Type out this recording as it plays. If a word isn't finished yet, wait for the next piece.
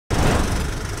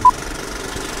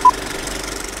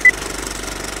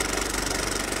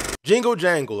Jingle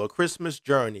Jangle, A Christmas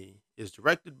Journey is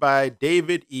directed by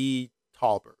David E.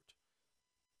 Talbert.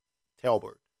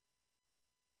 Talbert.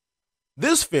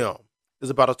 This film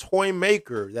is about a toy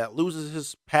maker that loses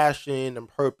his passion and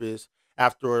purpose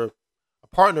after a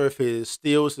partner of his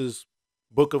steals his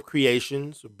book of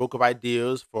creations, a book of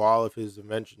ideas for all of his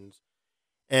inventions,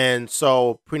 and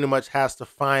so pretty much has to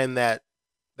find that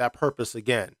purpose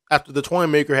again. After the toy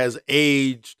maker has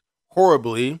aged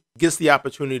horribly, gets the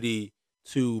opportunity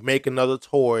to make another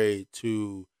toy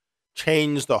to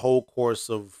change the whole course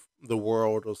of the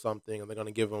world or something, and they're going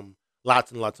to give him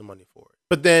lots and lots of money for it.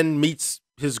 But then meets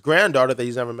his granddaughter that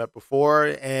he's never met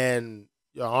before, and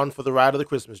you're on for the ride of the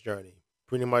Christmas journey.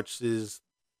 Pretty much is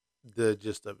the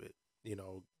gist of it. You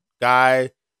know, guy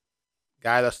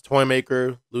that's a toy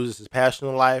maker loses his passion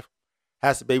in life,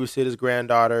 has to babysit his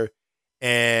granddaughter,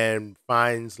 and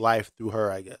finds life through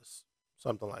her. I guess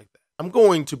something like that. I'm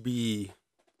going to be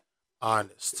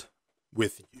honest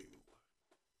with you.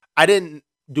 I didn't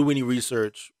do any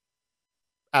research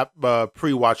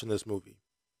pre-watching this movie.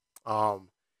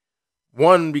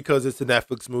 One, because it's a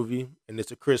Netflix movie and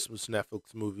it's a Christmas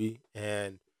Netflix movie,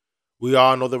 and we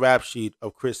all know the rap sheet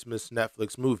of Christmas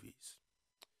Netflix movies.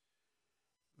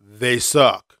 They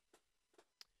suck.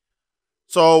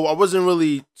 So I wasn't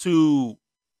really too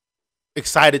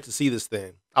excited to see this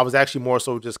thing. I was actually more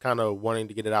so just kind of wanting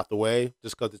to get it out the way,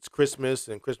 just because it's Christmas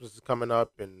and Christmas is coming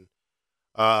up, and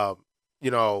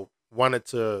wanted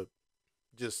to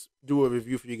just do a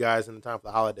review for you guys in the time for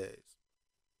the holidays.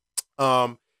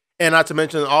 And not to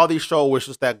mention, all these show was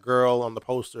just that girl on the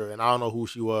poster, and I don't know who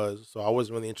she was, so I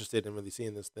wasn't really interested in really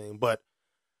seeing this thing. But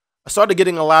I started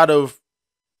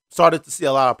to see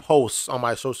a lot of posts on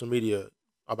my social media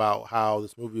about how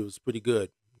this movie was pretty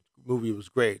good, the movie was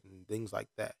great, and things like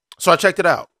that. So I checked it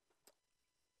out.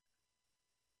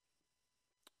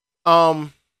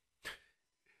 Um,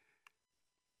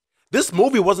 this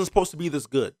movie wasn't supposed to be this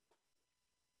good.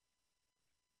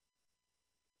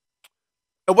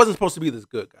 It wasn't supposed to be this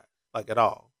good, guys. Like at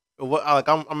all.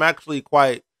 I'm actually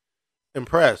quite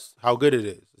impressed how good it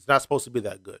is. It's not supposed to be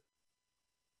that good,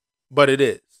 but it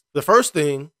is. The first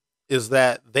thing is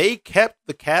that they kept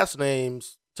the cast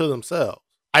names to themselves.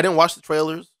 I didn't watch the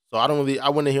trailers, so I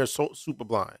went in here super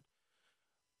blind.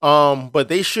 But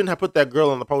they shouldn't have put that girl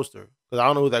on the poster because I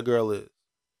don't know who that girl is.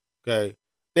 Okay,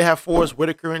 they have Forrest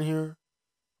Whitaker in here.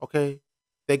 Okay,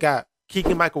 they got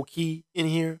Keegan-Michael Key in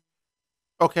here.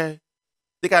 Okay,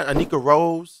 they got Anika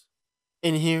Rose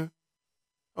in here.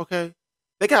 Okay,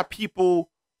 they got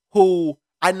people who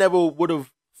I never would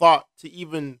have thought to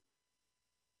even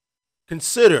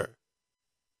consider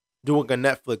doing a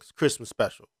Netflix Christmas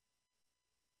special,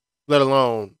 let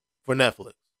alone for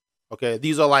Netflix. Okay,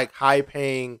 these are like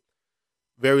high-paying,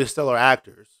 very stellar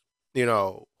actors, who they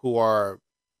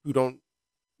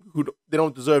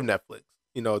don't deserve Netflix.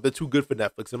 They're too good for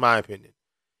Netflix, in my opinion.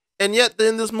 And yet, they're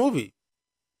in this movie.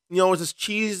 It's this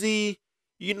cheesy,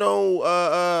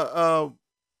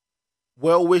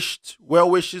 well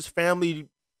wishes family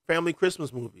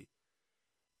Christmas movie,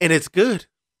 and it's good.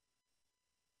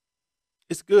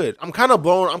 It's good. I'm kind of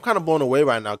blown away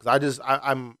right now because I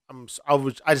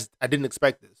didn't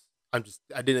expect this. I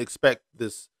didn't expect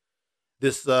this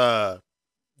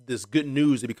good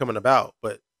news to be coming about,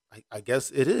 but I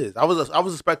guess it is. I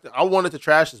was expecting. I wanted to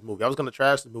trash this movie. I was going to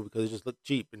trash this movie because it just looked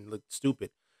cheap and looked stupid,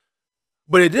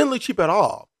 but it didn't look cheap at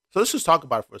all. So let's just talk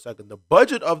about it for a second. The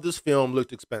budget of this film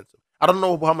looked expensive. I don't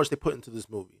know how much they put into this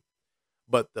movie,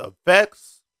 but the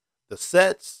effects, the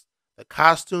sets, the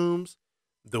costumes,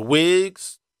 the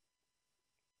wigs,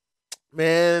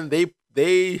 man, they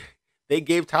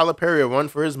gave Tyler Perry a run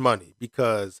for his money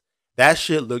because that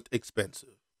shit looked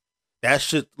expensive. That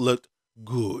shit looked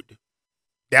good.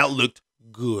 That looked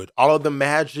good. All of the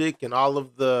magic and all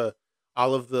of the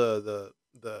the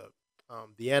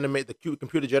cute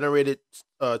computer generated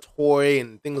toy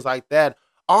and things like that.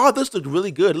 All this looked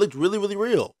really good. It looked really, really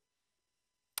real.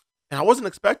 And I wasn't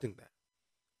expecting that.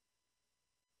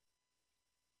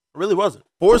 I really wasn't.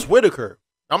 Forrest Whitaker.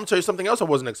 I'm gonna tell you something else I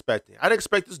wasn't expecting. I didn't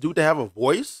expect this dude to have a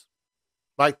voice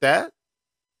like that.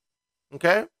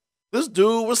 Okay? This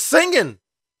dude was singing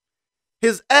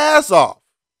his ass off.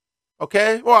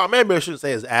 Okay? Well, maybe I shouldn't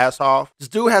say his ass off. This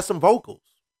dude has some vocals.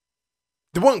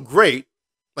 They weren't great.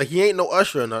 Like he ain't no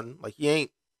Usher or nothing. Like he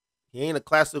ain't a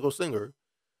classical singer.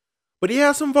 But he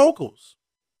has some vocals.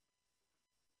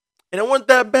 And it wasn't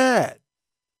that bad.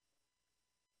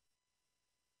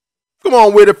 Come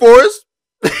on with it, Forrest.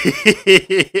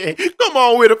 Come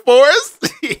on with it, Forrest.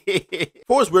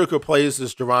 Forrest Whitaker plays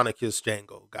this Jeronicus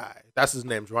Jangle guy. That's his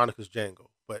name, Jeronicus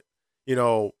Jangle. But, in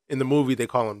the movie, they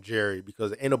call him Jerry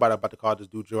because ain't nobody about to call this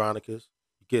dude Jeronicus.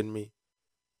 You kidding me?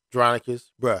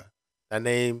 Dronicus, bruh. That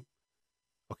name,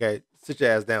 okay, sit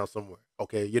your ass down somewhere.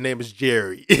 Okay, your name is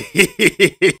Jerry.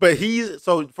 But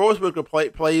Forrest Whitaker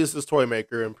plays this toy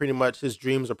maker, and pretty much his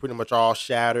dreams are pretty much all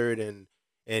shattered, and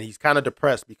he's kind of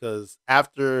depressed because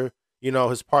after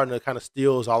his partner kind of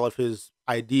steals all of his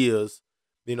ideas,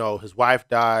 his wife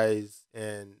dies,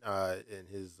 and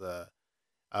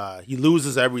he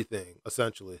loses everything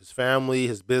essentially, his family,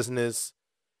 his business,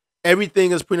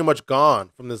 everything is pretty much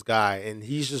gone from this guy, and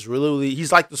he's just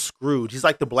he's like the Scrooge. He's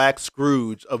like the Black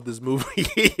Scrooge of this movie.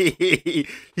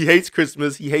 He hates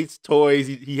Christmas. He hates toys.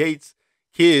 He hates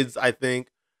kids, I think,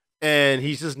 and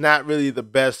he's just not really the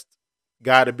best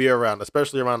guy to be around,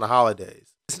 especially around the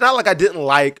holidays. It's not like I didn't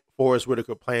like Forrest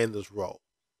Whitaker playing this role.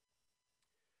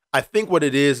 I think what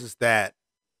it is that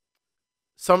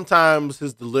sometimes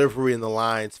his delivery and the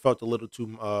lines felt a little too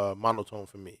monotone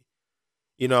for me.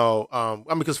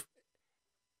 Because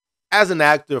as an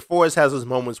actor, Forrest has his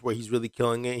moments where he's really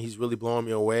killing it. He's really blowing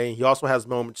me away. He also has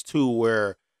moments too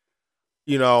where,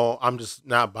 I'm just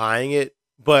not buying it.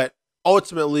 But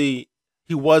ultimately,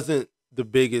 he wasn't the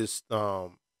biggest.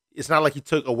 It's not like he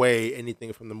took away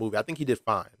anything from the movie. I think he did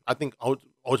fine. I think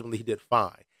ultimately he did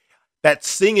fine. That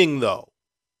singing, though,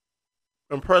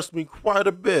 impressed me quite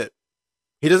a bit.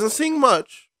 He doesn't sing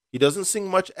much. He doesn't sing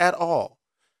much at all.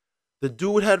 The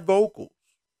dude had vocals.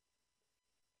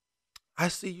 I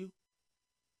see you.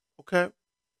 Okay.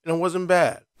 And it wasn't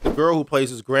bad. The girl who plays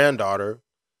his granddaughter,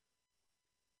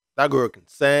 that girl can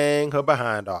sing her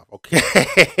behind off.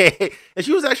 Okay. And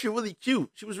she was actually really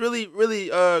cute. She was really, really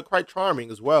quite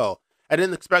charming as well. I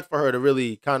didn't expect for her to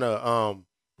really kind of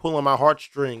pull on my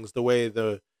heartstrings the way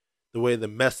the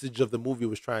message of the movie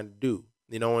was trying to do.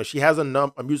 And she has a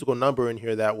musical number in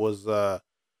here that was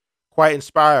quite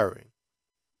inspiring.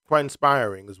 Quite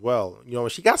inspiring as well.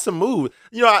 She got some moves.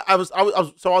 I was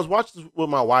watching this with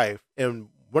my wife, and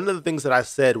one of the things that I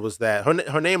said was that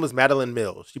her name is Madeline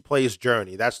Mills. She plays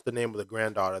Journey. That's the name of the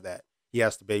granddaughter that he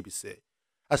has to babysit.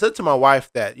 I said to my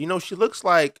wife that she looks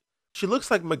like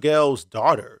Miguel's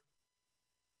daughter.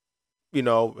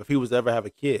 If he was to ever have a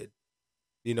kid,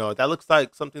 that looks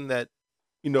like something that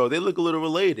they look a little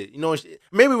related.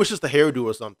 Maybe it was just a hairdo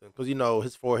or something, because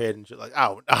his forehead and shit. Like, I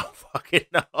don't fucking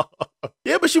know.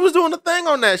 Yeah, but she was doing the thing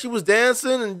on that. She was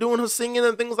dancing and doing her singing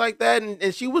and things like that,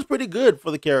 and she was pretty good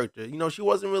for the character. She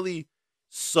wasn't really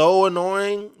so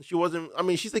annoying. She wasn't. I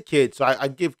mean, she's a kid, so I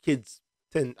tend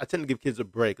to give kids a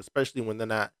break, especially when they're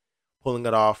not pulling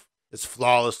it off as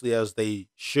flawlessly as they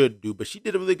should do. But she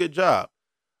did a really good job.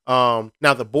 Now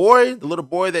the little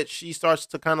boy that she starts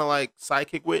to kind of like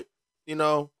sidekick with.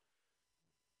 No,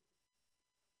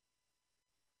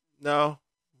 nah,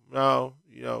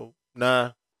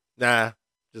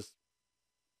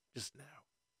 just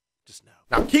now.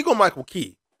 Now, Keegan-Michael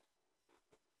Key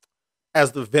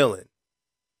as the villain.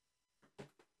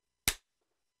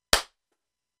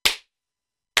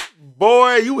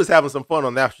 Boy, you was having some fun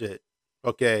on that shit.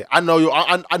 Okay, I know you.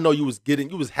 I know you was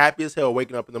happy as hell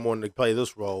waking up in the morning to play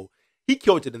this role. He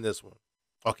killed it in this one.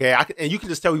 Okay, and you can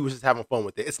just tell he was just having fun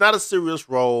with it. It's not a serious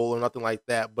role or nothing like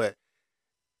that, but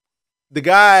the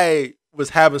guy was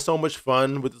having so much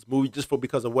fun with this movie just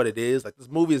because of what it is. Like, this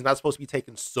movie is not supposed to be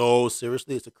taken so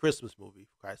seriously. It's a Christmas movie,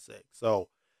 for Christ's sake. So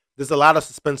there's a lot of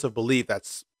suspense of belief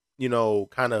that's,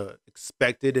 kind of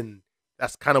expected, and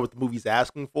that's kind of what the movie's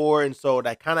asking for. And so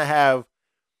that kind of have,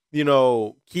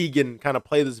 Keegan kind of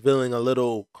play this villain a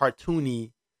little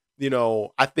cartoony,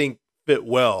 I think fit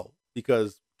well,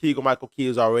 because Keegan-Michael Key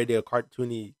is already a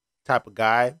cartoony type of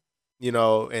guy,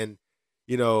 and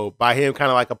by him kind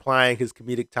of like applying his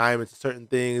comedic time into certain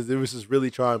things, it was just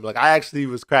really charming. Like, I actually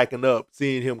was cracking up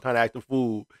seeing him kind of act a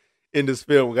fool in this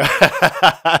film.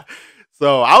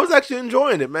 So I was actually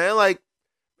enjoying it, man. Like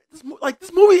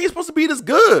this movie ain't supposed to be this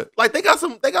good. Like, they got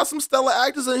some stellar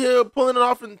actors in here pulling it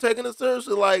off and taking it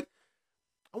seriously. Like,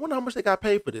 I wonder how much they got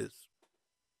paid for this,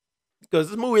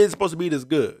 because this movie isn't supposed to be this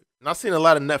good. And I've seen a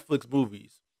lot of Netflix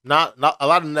movies. Not a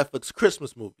lot of Netflix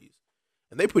Christmas movies,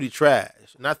 and they pretty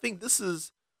trash. And I think this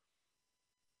is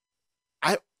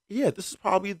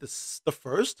probably the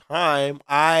first time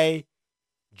I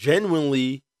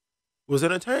genuinely was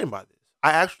entertained by this.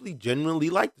 I actually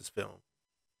genuinely like this film.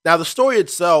 Now, the story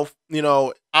itself,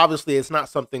 obviously it's not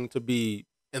something to be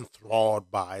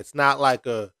enthralled by. It's not like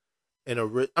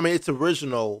it's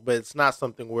original, but it's not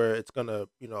something where it's gonna,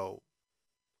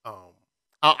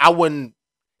 I wouldn't.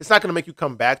 It's not going to make you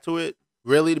come back to it,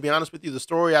 really, to be honest with you. The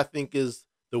story, I think, is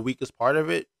the weakest part of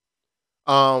it.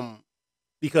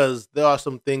 Because there are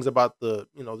some things about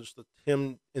just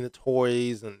him in the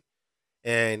toys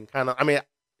and kind of,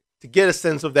 to get a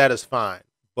sense of that is fine.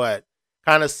 But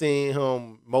kind of seeing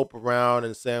him mope around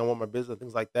and saying, I want my business,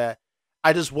 things like that.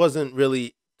 I just wasn't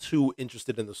really too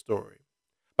interested in the story.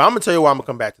 But I'm going to tell you why I'm going to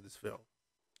come back to this film.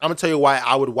 I'm going to tell you why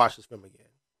I would watch this film again.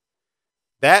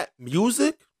 That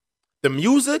music, the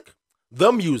music,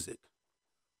 the music,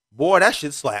 boy, that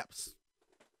shit slaps.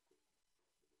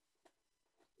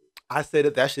 I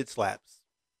said that shit slaps.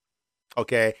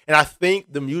 Okay. And I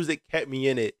think the music kept me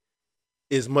in it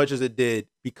as much as it did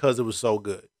because it was so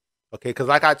good. Okay. Because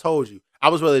like I told you, I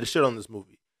was ready to shit on this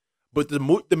movie. But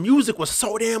the music was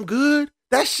so damn good.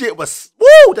 That shit was,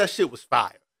 woo, that shit was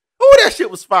fire. Oh, that shit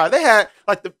was fire. They had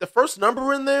like the first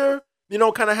number in there,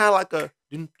 kind of had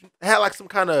like some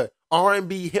kind of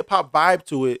R&B hip hop vibe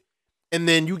to it. And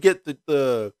then you get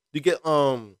the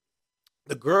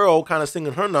girl kind of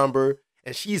singing her number,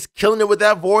 and she's killing it with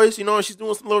that voice, and she's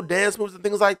doing some little dance moves and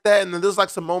things like that. And then there's like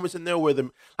some moments in there where the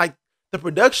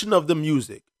production of the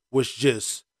music was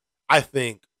just, I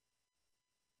think,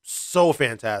 so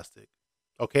fantastic.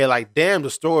 Okay, like damn the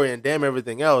story and damn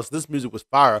everything else. This music was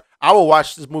fire. I will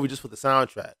watch this movie just for the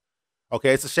soundtrack.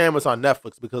 Okay, it's a shame it's on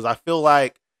Netflix because I feel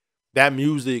like that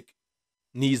music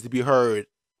needs to be heard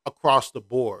across the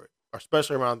board,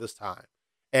 especially around this time.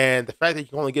 And the fact that you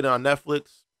can only get it on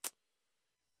Netflix,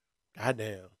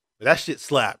 goddamn, that shit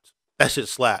slapped. That shit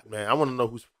slapped, man. I want to know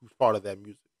who's part of that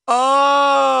music.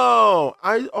 Oh,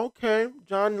 okay.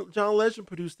 John Legend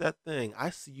produced that thing. I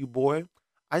see you, boy.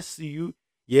 I see you.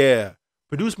 Yeah,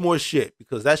 produce more shit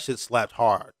because that shit slapped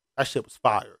hard. That shit was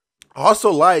fire. I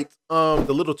also liked the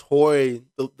little toy,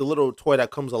 the little toy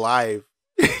that comes alive.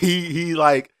 he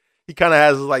kind of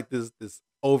has like this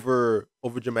over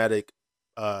dramatic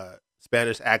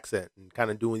Spanish accent and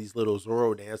kind of doing these little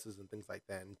Zorro dances and things like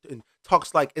that, and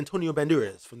talks like Antonio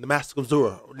Banderas from The Mask of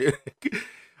Zorro.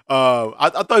 I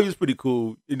thought he was pretty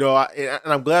cool, and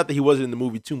I'm glad that he wasn't in the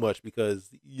movie too much because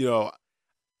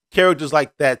characters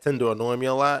like that tend to annoy me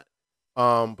a lot.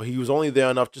 But he was only there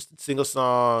enough just to sing a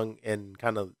song and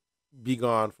kind of be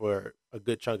gone for a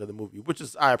good chunk of the movie, which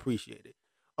is I appreciate it.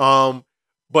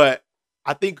 But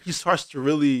I think he starts to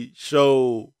really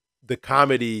show the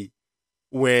comedy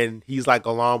when he's like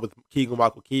along with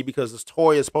Keegan-Michael Key because this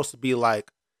toy is supposed to be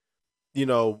like,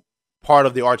 part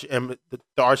of the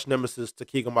arch nemesis to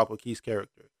Keegan-Michael Key's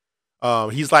character.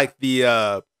 He's like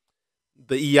the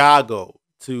Iago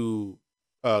to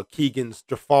Keegan's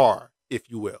Jafar, if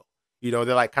you will. They're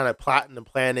like kind of plotting and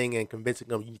planning and convincing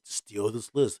them you need to steal this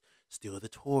list, steal the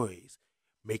toys,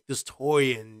 make this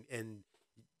toy and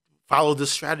follow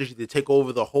this strategy to take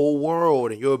over the whole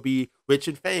world and you'll be rich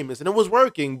and famous. And it was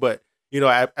working, but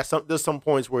there's some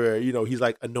points where, he's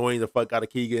like annoying the fuck out of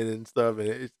Keegan and stuff. And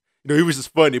it's, he was just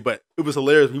funny, but it was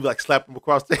hilarious. He would like slap him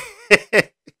across the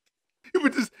head. He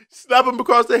would just slap him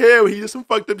across the head when he did some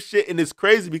fucked up shit. And it's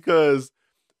crazy because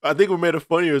I think what made it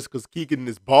funnier is because Keegan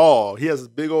is bald. He has this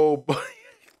big old,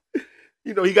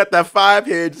 he got that 5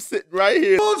 head just sitting right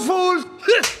here.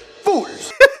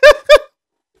 Fools.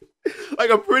 Like,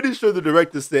 I'm pretty sure the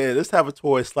director said, let's have a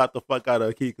toy slap the fuck out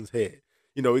of Keegan's head.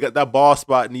 We got that bald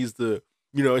spot needs to,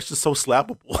 it's just so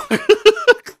slappable.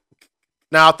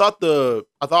 Now, I thought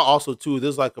also too,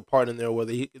 there's like a part in there where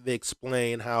they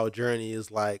explain how Journey is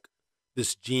like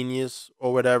this genius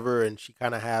or whatever, and she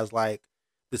kind of has like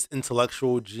this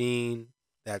intellectual gene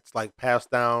that's like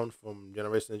passed down from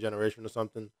generation to generation or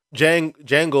something.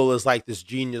 Jangle is like this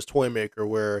genius toy maker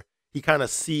where he kind of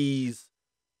sees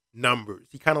numbers.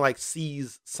 He kind of like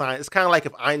sees science. It's kind of like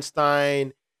if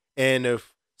Einstein and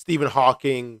if Stephen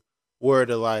Hawking were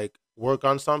to like work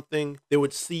on something, they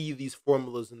would see these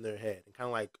formulas in their head and kind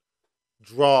of like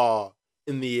draw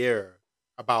in the air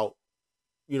about,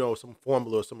 some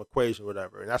formula or some equation or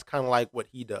whatever. And that's kind of like what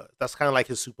he does. That's kind of like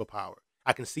his superpower.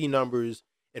 I can see numbers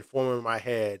and form them in my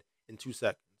head in 2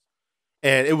 seconds.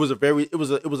 And it was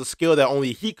a skill that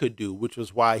only he could do, which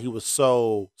was why he was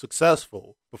so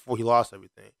successful before he lost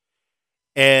everything.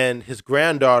 And his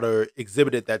granddaughter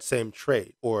exhibited that same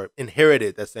trait or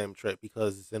inherited that same trait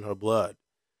because it's in her blood.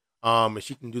 And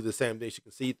she can do the same thing. She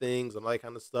can see things and all that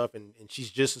kind of stuff. And she's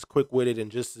just as quick-witted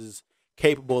and just as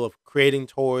capable of creating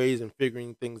toys and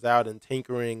figuring things out and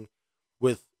tinkering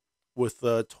with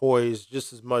toys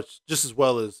just as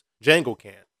well as Jangle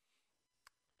can.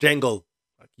 Jangle.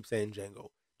 I keep saying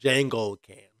Jangle. Jangle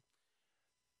can.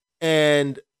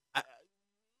 And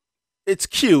it's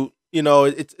cute.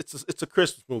 It's a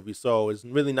Christmas movie, so it's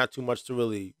really not too much to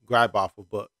really gripe off of.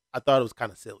 But I thought it was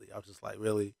kind of silly. I was just like,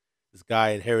 really, this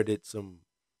guy inherited some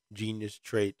genius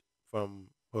trait from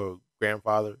her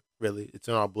grandfather. Really, it's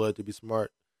in our blood to be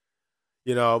smart.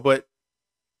 But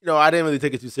I didn't really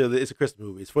take it too seriously. It's a Christmas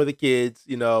movie. It's for the kids.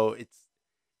 It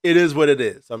is what it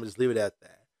is. So I'm just leave it at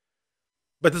that.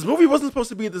 But this movie wasn't supposed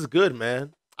to be this good,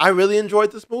 man. I really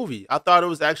enjoyed this movie. I thought it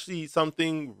was actually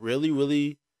something really,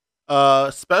 really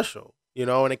special, you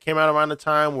know, and it came out around the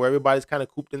time where everybody's kind of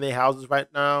cooped in their houses right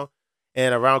now.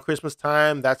 And around Christmas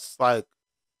time, that's like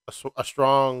a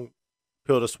strong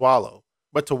pill to swallow.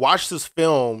 But to watch this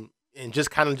film and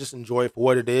just kind of just enjoy it for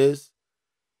what it is,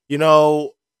 you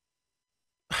know,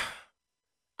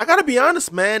 I gotta be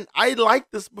honest, man. I like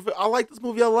this movie. I like this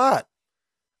movie a lot.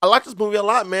 I like this movie a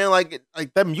lot, man. Like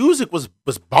that music was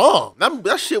bomb.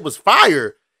 That shit was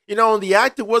fire. You know, and the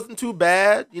acting wasn't too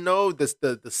bad. You know,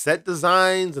 the set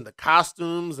designs and the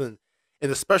costumes and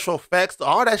the special effects,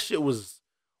 all that shit was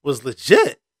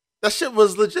legit. That shit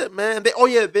was legit, man.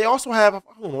 They also have, I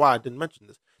don't know why I didn't mention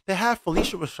this. They have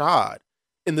Phylicia Rashad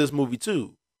in this movie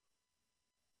too.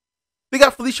 They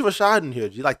got Phylicia Rashad in here.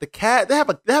 G. Like the cat, they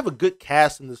have a good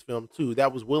cast in this film too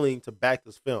that was willing to back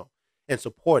this film and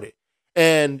support it.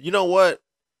 And you know what?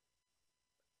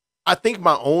 I think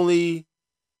my only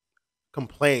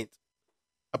complaint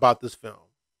about this film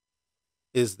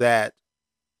is that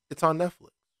it's on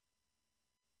Netflix.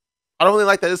 I don't really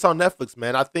like that it's on Netflix,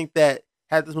 man. I think that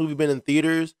had this movie been in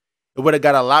theaters, it would have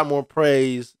got a lot more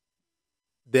praise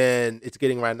than it's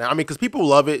getting right now. I mean, because people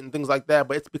love it and things like that,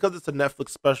 but it's because it's a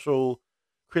Netflix special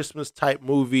Christmas type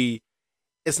movie.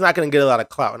 It's not going to get a lot of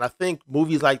clout. And I think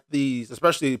movies like these,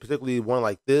 especially particularly one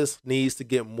like this, needs to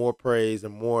get more praise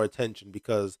and more attention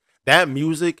because that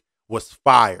music was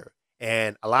fire.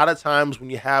 And a lot of times when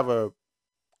you have a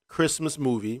Christmas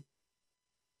movie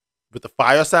with a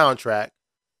fire soundtrack,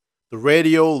 the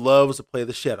radio loves to play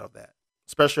the shit out of that,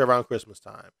 especially around Christmas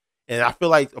time. And I feel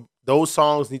like those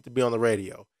songs need to be on the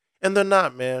radio. And they're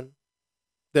not, man.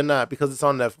 They're not because it's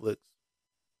on Netflix.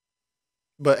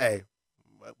 But hey,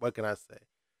 what can I say?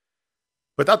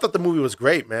 But I thought the movie was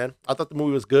great, man. I thought the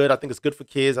movie was good. I think it's good for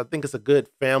kids. I think it's a good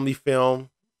family film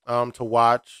to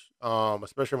watch,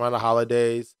 especially around the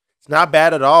holidays. It's not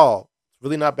bad at all. It's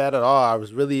really not bad at all. I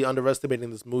was really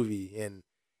underestimating this movie, and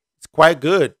it's quite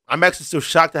good. I'm actually still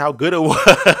shocked at how good it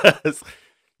was.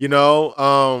 You know,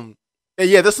 and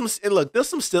yeah, there's some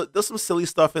silly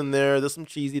stuff in there. There's some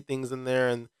cheesy things in there,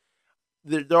 and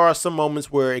there are some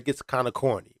moments where it gets kind of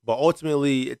corny. But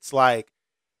ultimately, it's like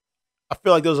I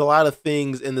feel like there's a lot of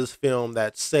things in this film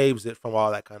that saves it from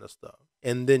all that kind of stuff.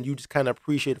 And then you just kind of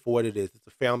appreciate it for what it is. It's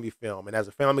a family film. And as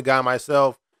a family guy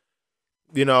myself,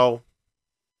 you know,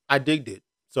 I digged it.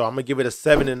 So I'm going to give it a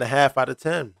 7.5 out of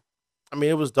 10. I mean,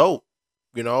 it was dope.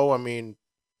 You know, I mean,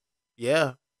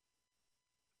 yeah.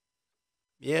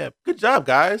 Yeah. Good job,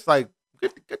 guys. Like,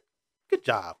 good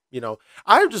job. You know,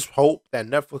 I just hope that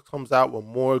Netflix comes out with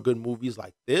more good movies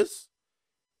like this.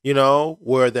 You know,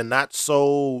 where they're not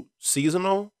so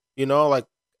seasonal, you know, like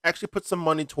actually put some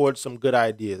money towards some good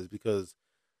ideas because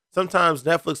sometimes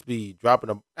Netflix be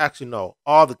dropping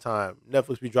all the time.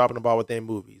 Netflix be dropping the ball with their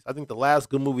movies. I think the last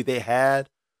good movie they had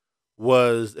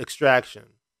was Extraction.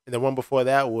 And the one before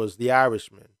that was The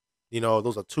Irishman. You know,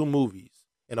 those are 2 movies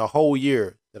in a whole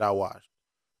year that I watched.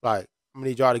 Like, I'm going to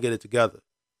need y'all to get it together.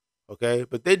 Okay?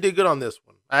 But they did good on this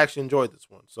one. I actually enjoyed this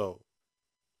one. So,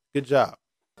 good job.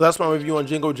 So that's my review on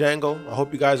Jingle Jangle. I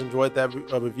hope you guys enjoyed that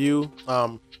review.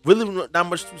 Really not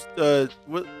much,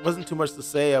 wasn't too much to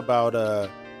say about,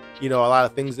 you know, a lot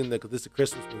of things in there because this is a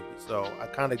Christmas movie. So I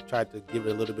kind of tried to give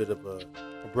it a little bit of a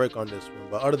break on this one.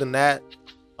 But other than that,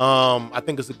 I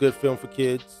think it's a good film for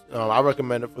kids. I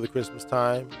recommend it for the Christmas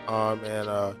time.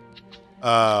 And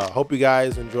hope you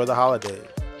guys enjoy the holidays.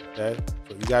 Okay?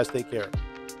 So you guys take care.